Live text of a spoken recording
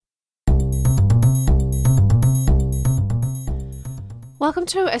Welcome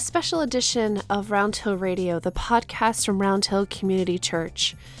to a special edition of Round Hill Radio, the podcast from Round Hill Community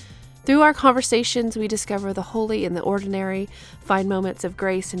Church. Through our conversations, we discover the holy in the ordinary, find moments of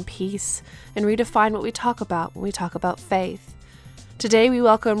grace and peace, and redefine what we talk about when we talk about faith. Today, we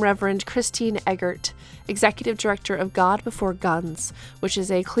welcome Reverend Kristine Eggert, Executive Director of God Before Guns, which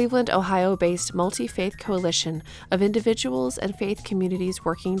is a Cleveland, Ohio-based multi-faith coalition of individuals and faith communities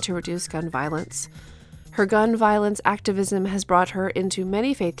working to reduce gun violence. Her gun violence activism has brought her into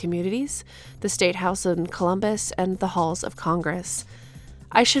many faith communities, the Statehouse in Columbus, and the halls of Congress.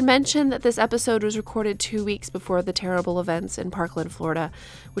 I should mention that this episode was recorded 2 weeks before the terrible events in Parkland, Florida,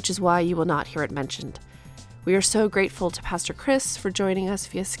 which is why you will not hear it mentioned. We are so grateful to Pastor Kris for joining us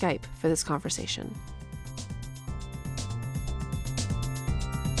via Skype for this conversation.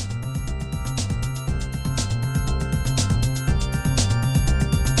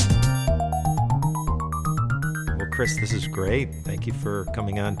 Kris, this is great. Thank you for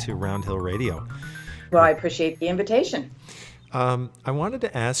coming on to Round Hill Radio. Well, I appreciate the invitation. I wanted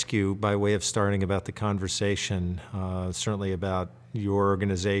to ask you, by way of starting about the conversation, certainly about your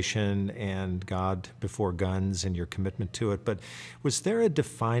organization and God Before Guns and your commitment to it, but was there a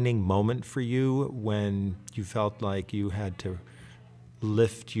defining moment for you when you felt like you had to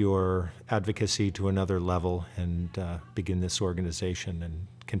lift your advocacy to another level and begin this organization and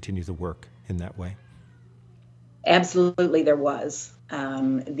continue the work in that way? Absolutely, there was.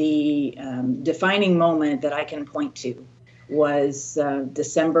 The defining moment that I can point to was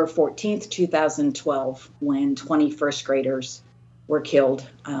December 14th, 2012, when 20 first graders were killed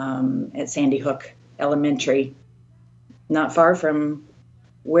at Sandy Hook Elementary, not far from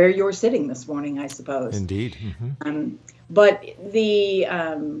where you're sitting this morning, I suppose. Indeed. Mm-hmm. But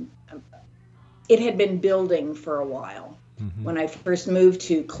it had been building for a while. Mm-hmm. When I first moved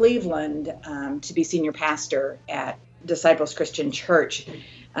to Cleveland to be senior pastor at Disciples Christian Church,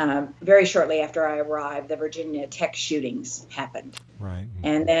 very shortly after I arrived, the Virginia Tech shootings happened. Right.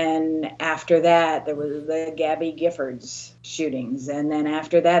 And then after that, there was the Gabby Giffords shootings. And then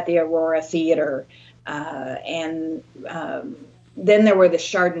after that, the Aurora Theater. And then there were the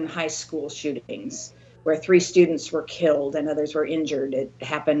Chardon High School shootings, where 3 students were killed and others were injured. It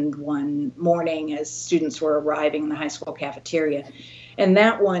happened one morning as students were arriving in the high school cafeteria. And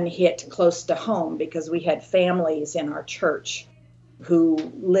that one hit close to home because we had families in our church who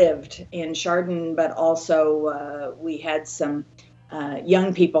lived in Chardon, but also we had some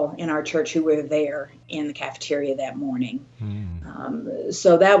young people in our church who were there in the cafeteria that morning.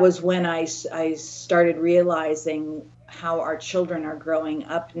 So that was when I started realizing how our children are growing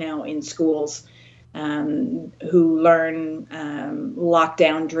up now in schools, who learn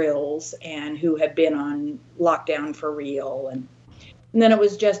lockdown drills and who have been on lockdown for real. And then it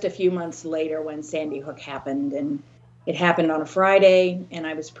was just a few months later when Sandy Hook happened, and it happened on a Friday, and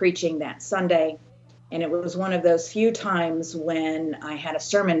I was preaching that Sunday. And it was one of those few times when I had a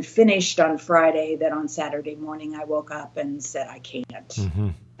sermon finished on Friday that on Saturday morning I woke up and said, I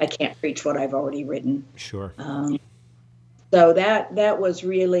can't preach what I've already written. Sure. So that was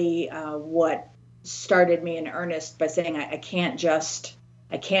really what started me in earnest by saying I can't just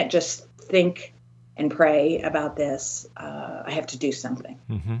think and pray about this. I have to do something.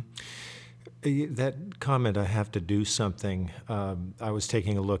 Mm-hmm. That comment, I have to do something, I was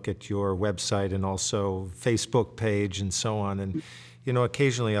taking a look at your website and also Facebook page and so on, and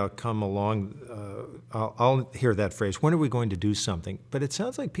occasionally I'll come along, I'll hear that phrase, when are we going to do something? But it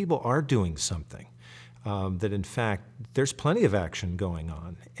sounds like people are doing something. That in fact there's plenty of action going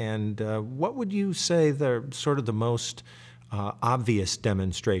on. And what would you say the sort of the most obvious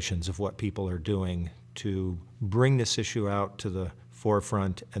demonstrations of what people are doing to bring this issue out to the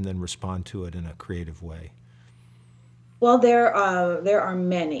forefront and then respond to it in a creative way? Well, there are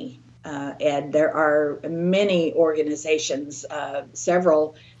many, Ed. There are many organizations.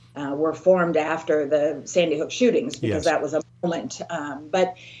 Several were formed after the Sandy Hook shootings because that was a moment.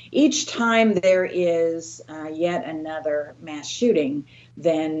 But each time there is yet another mass shooting,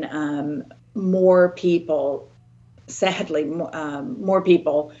 then more people, sadly, more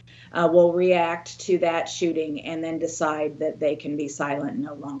people will react to that shooting and then decide that they can be silent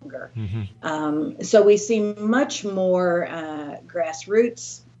no longer. Mm-hmm. So we see much more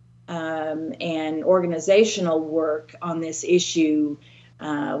grassroots and organizational work on this issue.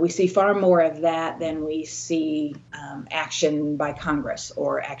 We see far more of that than we see action by Congress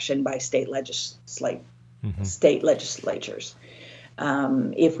or action by state legislatures.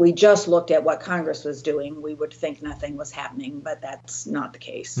 If we just looked at what Congress was doing, we would think nothing was happening, but that's not the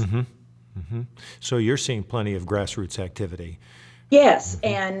case. Mm-hmm. Mm-hmm. So you're seeing plenty of grassroots activity. Yes,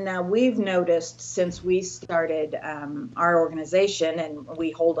 and we've noticed since we started our organization, and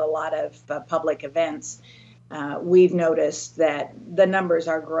we hold a lot of public events, we've noticed that the numbers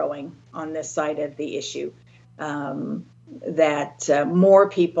are growing on this side of the issue. That more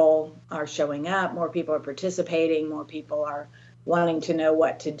people are showing up, more people are participating, more people are wanting to know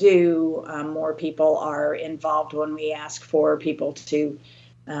what to do, more people are involved when we ask for people to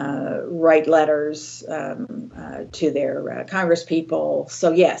write letters to their congresspeople.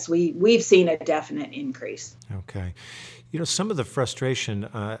 So yes, we've seen a definite increase. Okay. Some of the frustration,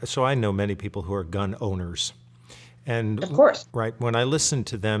 so I know many people who are gun owners. And Of course. right, when I listen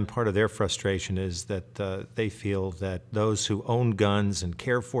to them, part of their frustration is that they feel that those who own guns and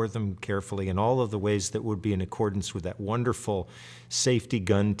care for them carefully in all of the ways that would be in accordance with that wonderful safety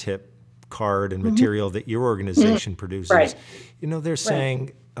gun tip card and material that your organization produces, Right. They're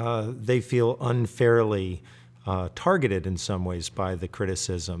saying they feel unfairly targeted in some ways by the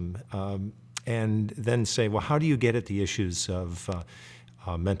criticism, and then say, well, how do you get at the issues of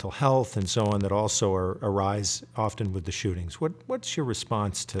mental health and so on that also arise often with the shootings? What's your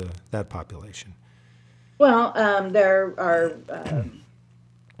response to that population? Well, there are.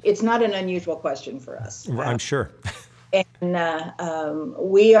 It's not an unusual question for us. I'm sure. And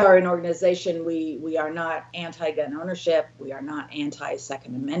we are an organization. We are not anti-gun ownership. We are not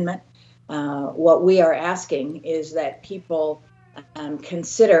anti-Second Amendment. What we are asking is that people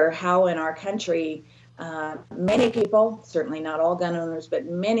consider how in our country many people, certainly not all gun owners, but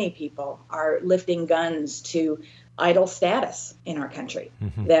many people are lifting guns to idol status in our country.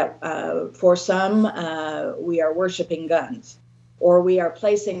 That for some, we are worshiping guns, or we are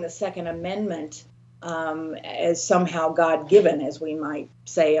placing the Second Amendment as somehow God-given, as we might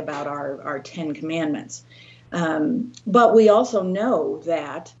say about our 10 Commandments. But we also know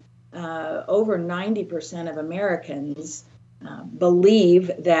that over 90% of Americans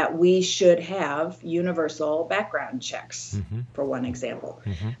believe that we should have universal background checks, for one example.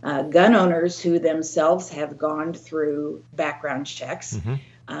 Gun owners who themselves have gone through background checks,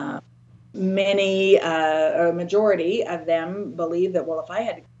 many, a majority of them believe that, well, if I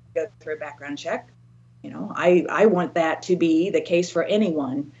had to go through a background check, I want that to be the case for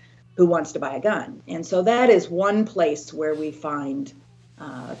anyone who wants to buy a gun. And so that is one place where we find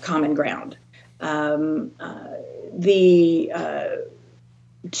common ground.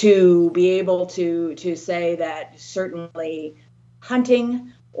 To be able to say that certainly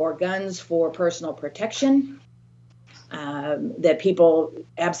hunting or guns for personal protection, that people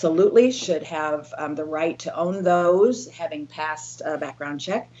absolutely should have the right to own those, having passed a background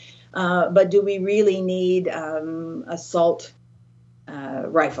check. But do we really need assault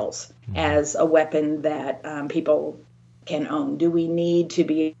rifles as a weapon that people can own? Do we need to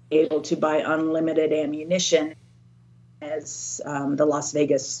be able to buy unlimited ammunition as the Las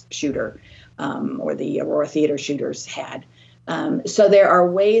Vegas shooter or the Aurora Theater shooters had? So there are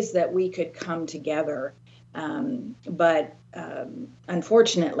ways that we could come together, but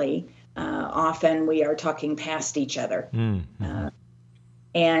unfortunately, often we are talking past each other.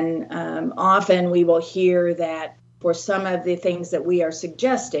 And often we will hear that for some of the things that we are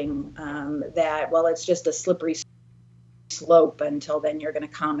suggesting, that, well, it's just a slippery slope until then you're going to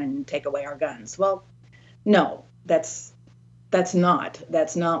come and take away our guns. Well, no, that's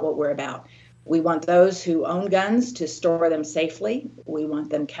not what we're about. We want those who own guns to store them safely. We want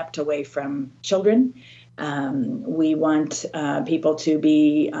them kept away from children. We want people to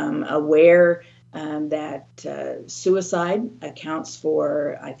be aware that suicide accounts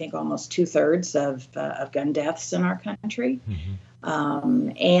for, I think, almost 2/3 of gun deaths in our country,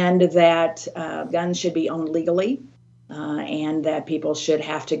 and that guns should be owned legally, and that people should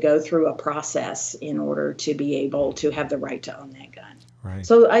have to go through a process in order to be able to have the right to own that gun. Right.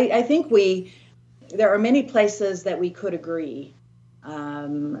 So I think there are many places that we could agree,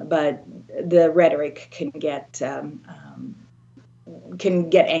 but the rhetoric can get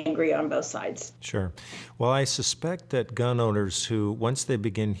angry on both sides. Sure. Well, I suspect that gun owners who, once they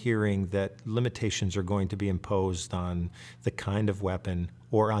begin hearing that limitations are going to be imposed on the kind of weapon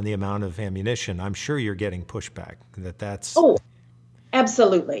or on the amount of ammunition, I'm sure you're getting pushback. That's Oh,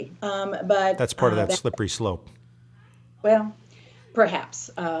 absolutely. But that's part of that slippery slope. Well, perhaps.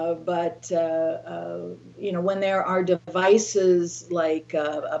 But when there are devices like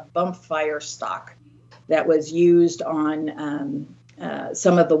a bump fire stock that was used on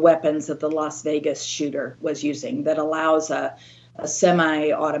some of the weapons that the Las Vegas shooter was using, that allows a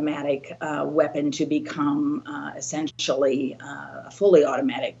semi-automatic weapon to become essentially a fully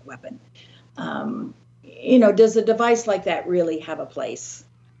automatic weapon. Does a device like that really have a place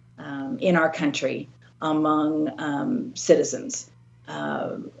in our country among citizens?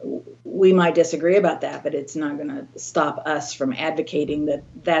 we might disagree about that, but it's not going to stop us from advocating that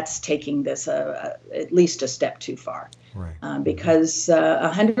that's taking this at least a step too far. Right. Because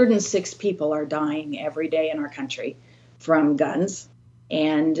 106 people are dying every day in our country from guns.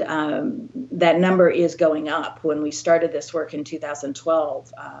 And that number is going up. When we started this work in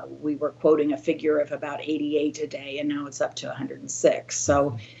 2012, we were quoting a figure of about 88 a day, and now it's up to 106.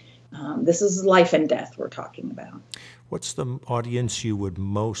 So this is life and death we're talking about. What's the audience you would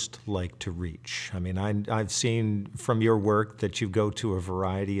most like to reach? I mean, I've seen from your work that you go to a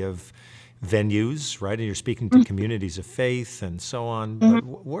variety of venues, right? And you're speaking to communities of faith and so on. But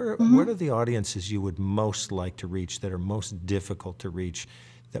what are the audiences you would most like to reach, that are most difficult to reach,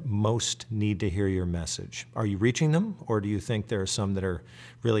 that most need to hear your message? Are you reaching them, or do you think there are some that are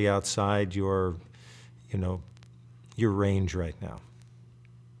really outside your range right now?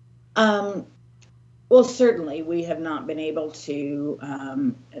 Well, certainly we have not been able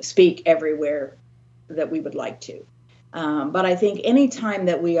to speak everywhere that we would like to. But I think anytime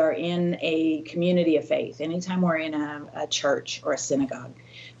that we are in a community of faith, anytime we're in a church or a synagogue,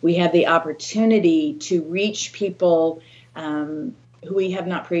 we have the opportunity to reach people who we have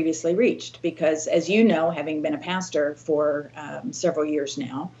not previously reached. Because as you know, having been a pastor for several years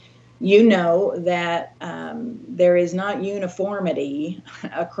now, you know that there is not uniformity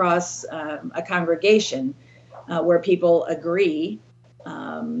across a congregation where people agree.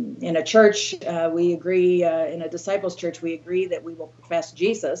 In a church, we agree, in a disciples' church, we agree that we will profess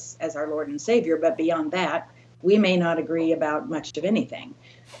Jesus as our Lord and Savior, but beyond that, we may not agree about much of anything.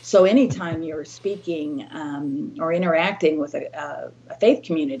 So anytime you're speaking or interacting with a faith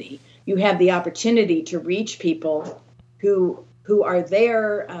community, you have the opportunity to reach people who are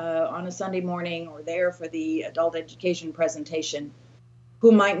there on a Sunday morning or there for the adult education presentation,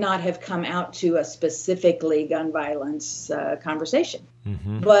 who might not have come out to a specifically gun violence conversation.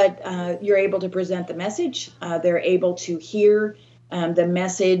 But you're able to present the message. They're able to hear the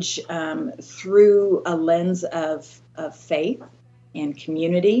message through a lens of faith and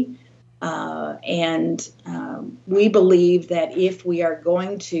community. And we believe that if we are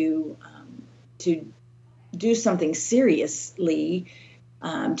going to do something seriously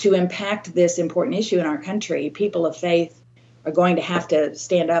to impact this important issue in our country, people of faith are going to have to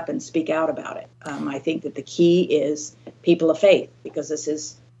stand up and speak out about it. I think that the key is people of faith, because this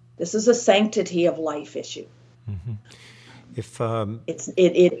is a sanctity of life issue. If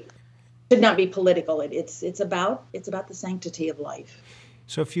it should not be political. It's about the sanctity of life.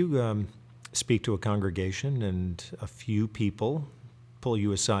 So if you speak to a congregation and a few people pull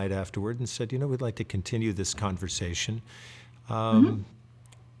you aside afterward and said, we'd like to continue this conversation,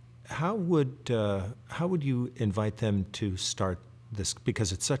 how would you invite them to start this?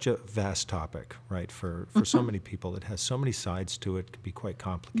 Because it's such a vast topic, right? For so many people, it has so many sides to it. It can be quite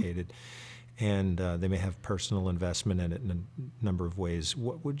complicated, and they may have personal investment in it in a number of ways.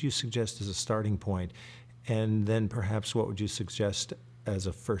 What would you suggest as a starting point, and then perhaps what would you suggest as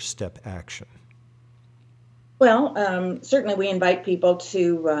a first step action? Well, certainly we invite people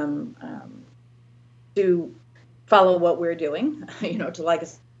to follow what we're doing. To like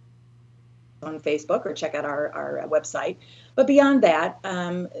us on Facebook or check out our website. But beyond that,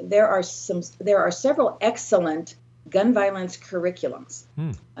 there are several excellent gun violence curriculums.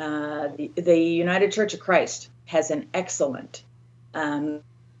 The United Church of Christ has an excellent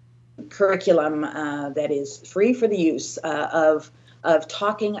curriculum that is free for the use of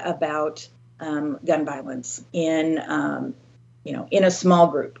talking about gun violence in a small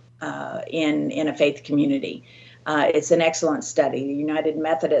group in a faith community. It's an excellent study. The United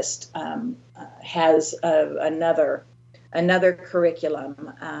Methodist has another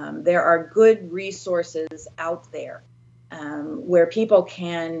curriculum. There are good resources out there where people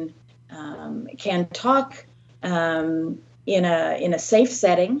can talk in a safe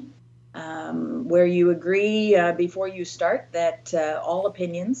setting where you agree before you start that all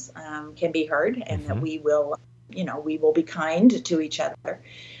opinions can be heard, and that we will be kind to each other.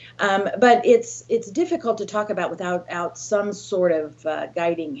 But it's difficult to talk about without some sort of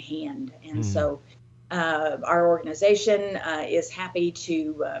guiding hand, and so our organization is happy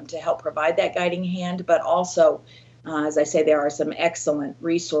to help provide that guiding hand. But also, as I say, there are some excellent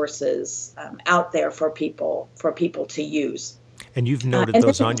resources out there for people to use. And you've noted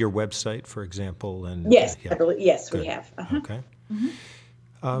those on your website, for example. And yes, yeah. I believe, yes, Good. we have. Okay.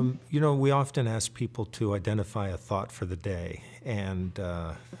 We often ask people to identify a thought for the day, and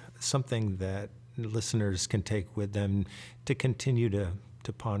something that listeners can take with them to continue to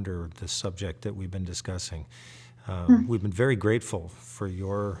ponder the subject that we've been discussing. We've been very grateful for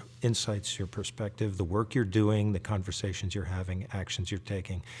your insights, your perspective, the work you're doing, the conversations you're having, actions you're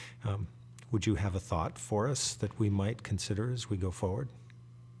taking. Would you have a thought for us that we might consider as we go forward?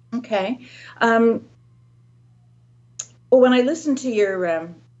 Okay. Well, when I listened to your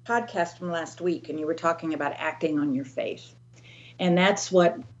podcast from last week, and you were talking about acting on your faith, and that's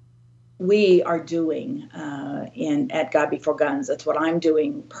what we are doing at God Before Guns. That's what I'm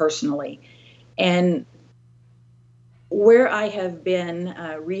doing personally. And where I have been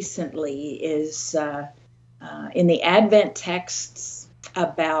recently is in the Advent texts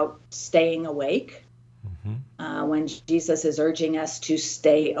about staying awake, when Jesus is urging us to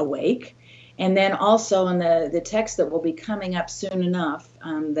stay awake. And then also in the text that will be coming up soon enough,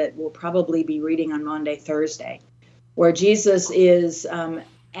 that we'll probably be reading on Monday, Thursday, where Jesus is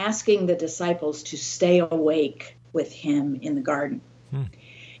asking the disciples to stay awake with him in the garden.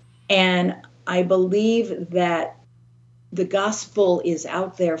 And I believe that the gospel is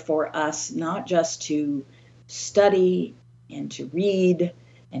out there for us, not just to study and to read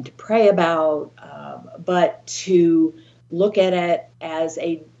and to pray about, but to look at it as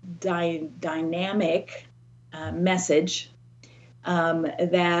a dynamic message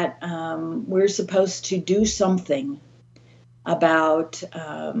that we're supposed to do something about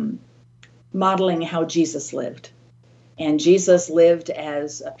modeling how Jesus lived. And Jesus lived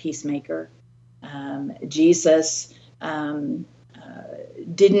as a peacemaker. Jesus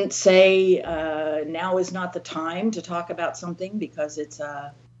didn't say now is not the time to talk about something because it's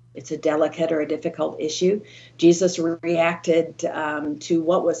a delicate or a difficult issue. Jesus reacted to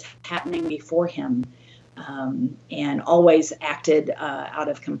what was happening before him, and always acted out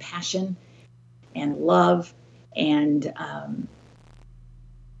of compassion and love. And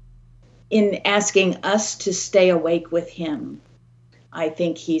in asking us to stay awake with him, I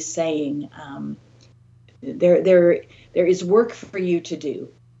think he's saying there is work for you to do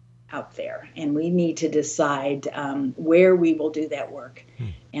out there, and we need to decide where we will do that work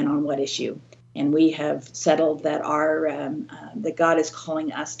and on what issue. And we have settled that that God is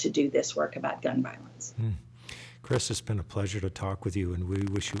calling us to do this work about gun violence. Kris, it's been a pleasure to talk with you, and we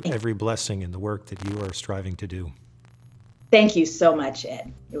wish you every blessing in the work that you are striving to do. Thank you so much,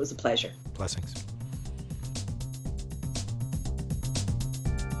 Ed. It was a pleasure. Blessings.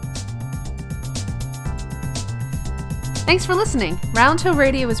 Thanks for listening. Round Hill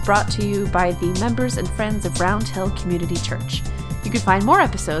Radio is brought to you by the members and friends of Round Hill Community Church. You can find more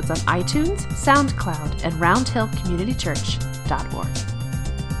episodes on iTunes, SoundCloud, and roundhillcommunitychurch.org.